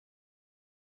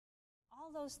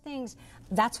those things,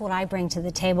 that's what I bring to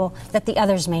the table that the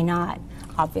others may not,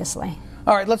 obviously.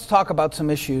 All right, let's talk about some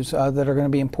issues that are going to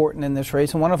be important in this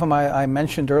race. And one of them I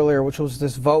mentioned earlier, which was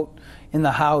this vote in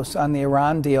the House on the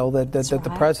Iran deal that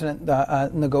the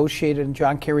president negotiated and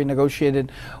John Kerry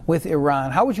negotiated with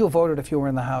Iran. How would you have voted if you were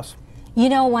in the House? You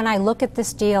know, when I look at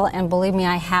this deal, and believe me,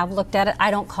 I have looked at it,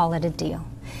 I don't call it a deal.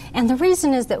 And the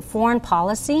reason is that foreign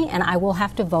policy, and I will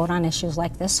have to vote on issues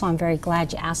like this, so I'm very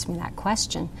glad you asked me that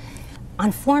question.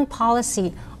 On foreign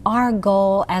policy, our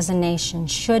goal as a nation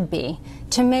should be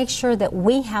to make sure that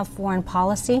we have foreign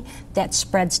policy that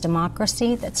spreads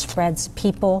democracy, that spreads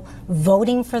people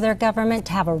voting for their government,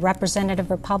 to have a representative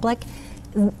republic.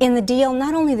 In the deal,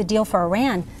 not only the deal for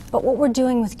Iran, but what we're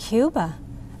doing with Cuba.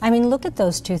 I mean, look at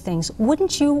those two things.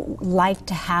 Wouldn't you like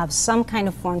to have some kind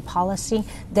of foreign policy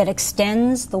that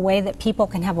extends the way that people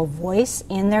can have a voice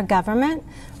in their government?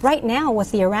 Right now,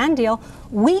 with the Iran deal,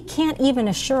 we can't even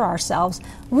assure ourselves,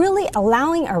 really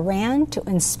allowing Iran to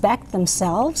inspect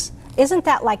themselves. Isn't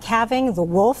that like having the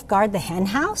wolf guard the hen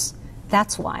house?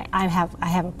 That's why I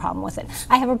have a problem with it.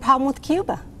 I have a problem with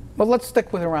Cuba. Well, let's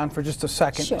stick with Iran for just a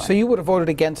second. Sure. So you would have voted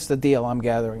against the deal, I'm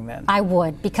gathering then. I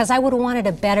would, because I would have wanted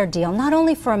a better deal, not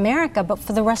only for America, but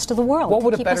for the rest of the world. What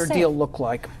would a better deal look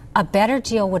like? A better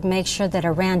deal would make sure that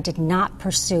Iran did not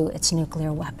pursue its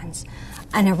nuclear weapons.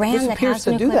 An Iran this that appears has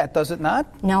to do that, does it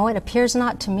not? No, it appears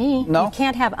not to me. No? You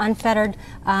can't have unfettered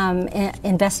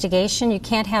investigation. You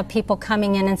can't have people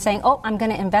coming in and saying, oh, I'm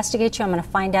going to investigate you. I'm going to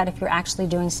find out if you're actually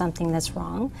doing something that's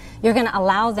wrong. You're going to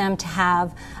allow them to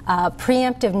have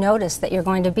preemptive notice that you're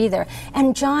going to be there.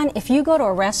 And John, if you go to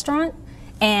a restaurant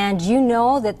and you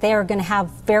know that they are going to have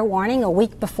fair warning a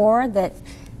week before that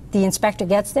the inspector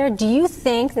gets there, do you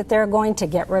think that they're going to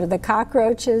get rid of the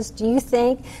cockroaches? Do you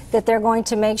think that they're going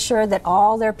to make sure that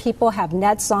all their people have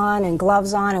nets on and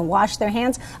gloves on and wash their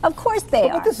hands? Of course they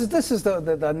are. But this is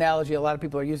the analogy a lot of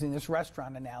people are using, this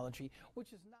restaurant analogy,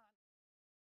 which is not...